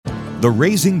The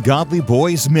Raising Godly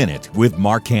Boys Minute with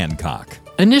Mark Hancock.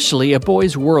 Initially, a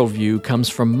boy's worldview comes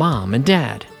from mom and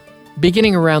dad.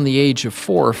 Beginning around the age of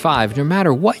 4 or 5, no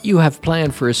matter what you have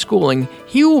planned for his schooling,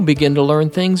 he will begin to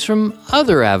learn things from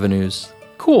other avenues.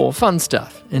 Cool, fun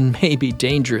stuff, and maybe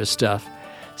dangerous stuff.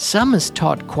 Some is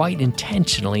taught quite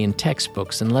intentionally in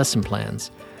textbooks and lesson plans.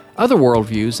 Other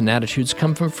worldviews and attitudes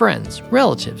come from friends,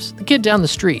 relatives, the kid down the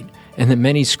street, and the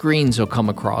many screens he'll come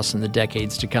across in the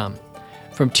decades to come.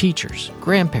 From teachers,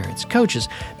 grandparents, coaches,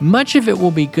 much of it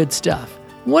will be good stuff.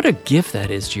 What a gift that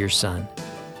is to your son.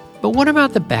 But what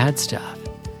about the bad stuff?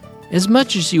 As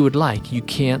much as you would like, you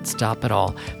can't stop it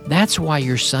all. That's why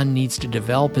your son needs to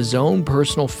develop his own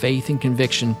personal faith and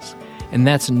convictions. And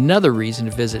that's another reason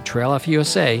to visit Trail F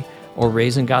USA or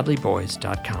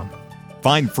RaisingGodlyBoys.com.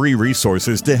 Find free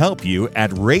resources to help you at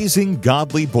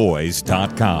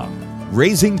RaisingGodlyBoys.com.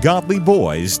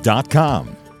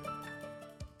 RaisingGodlyBoys.com.